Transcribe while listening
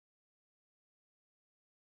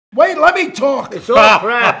Wait, let me talk. It's all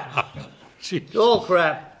crap. It's all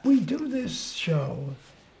crap. We do this show.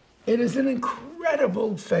 It is an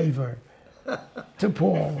incredible favor to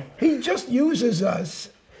Paul. He just uses us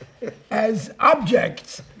as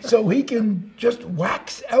objects so he can just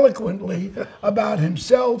wax eloquently about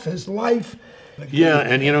himself, his life. Yeah,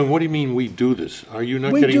 and you know, what do you mean we do this? Are you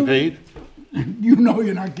not getting paid? You know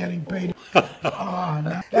you're not getting paid.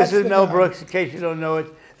 No, This is Mel Brooks, in case you don't know it.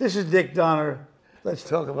 This is Dick Donner. Let's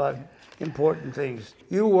talk about important things.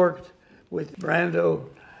 You worked with Brando,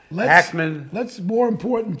 Hackman. Let's more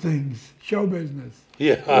important things. Show business.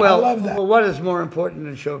 Yeah. Well, I love that. well, what is more important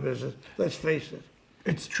than show business? Let's face it.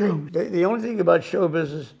 It's true. The only thing about show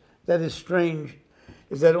business that is strange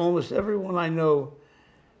is that almost everyone I know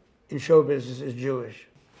in show business is Jewish.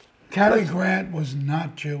 Cary Grant was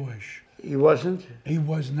not Jewish. He wasn't? He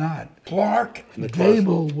was not. Clark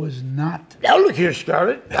Gable was not. Now look here,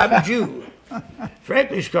 Scarlett. I'm a Jew.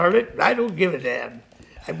 Frankly, Scarlett, I don't give a damn.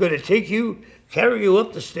 I'm going to take you, carry you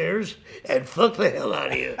up the stairs, and fuck the hell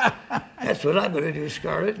out of you. That's what I'm going to do,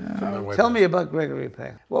 Scarlett. Tell me about Gregory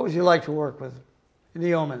Peck. What was he like to work with in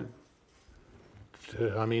the Omen?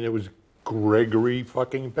 I mean, it was Gregory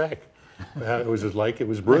fucking Peck. It was just like, it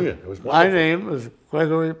was brilliant. It was wonderful. My name was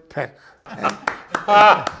Gregory Peck.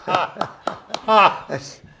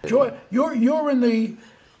 You're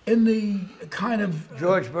in the kind of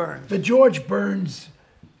George Burns. the George Burns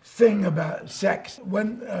thing about sex.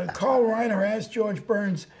 When Carl Reiner asked George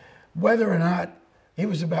Burns whether or not he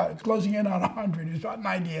was about closing in on 100, he was about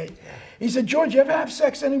 98. He said, "George, you ever have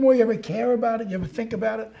sex anymore? You ever care about it? You ever think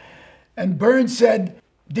about it?" And Burns said,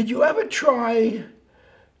 "Did you ever try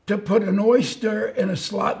to put an oyster in a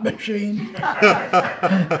slot machine?"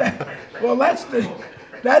 Well,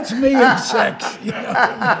 that's me in sex. You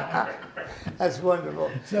know? That's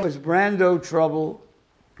wonderful. So was Brando trouble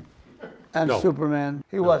and No. Superman?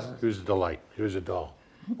 He wasn't. He was a delight. He was a doll.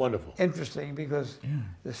 Wonderful. Interesting because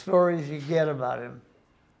the stories you get about him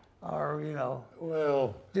are, you know,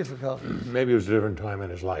 Well, difficult. maybe it was a different time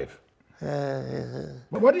in his life.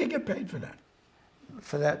 But what do you get paid for that?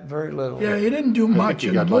 For that very little. Yeah, he didn't do I think much he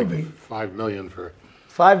in the got like movie. $5 million for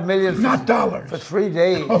 $5 million for, Not dollars. for 3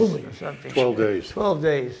 days Holy or something. 12 days. 12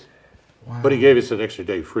 days. But he gave us an extra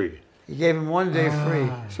day free, He gave him 1 day free.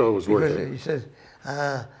 so it was worth Because it. he said,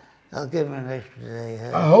 I'll give him an extra day.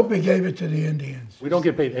 I hope he gave it to the Indians. We don't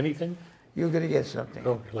get paid anything? You're going to get something.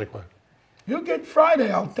 No, like what? You'll get Friday.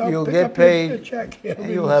 I'll You'll pick get up paid, your check. and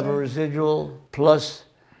you'll have a residual plus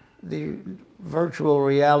the virtual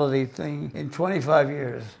reality thing. In 25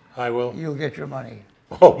 years, I will. you'll get your money.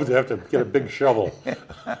 Oh, they have to get a big shovel.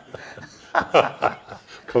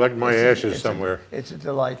 Collect my ashes somewhere. It's a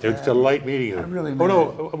delight. It's a delight meeting you. I really Oh, mean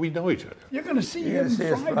no, we know each other. You're going to see You're him gonna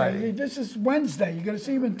see us Friday. Friday. This is Wednesday. You're going to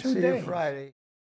see him in 2 See days. you Friday.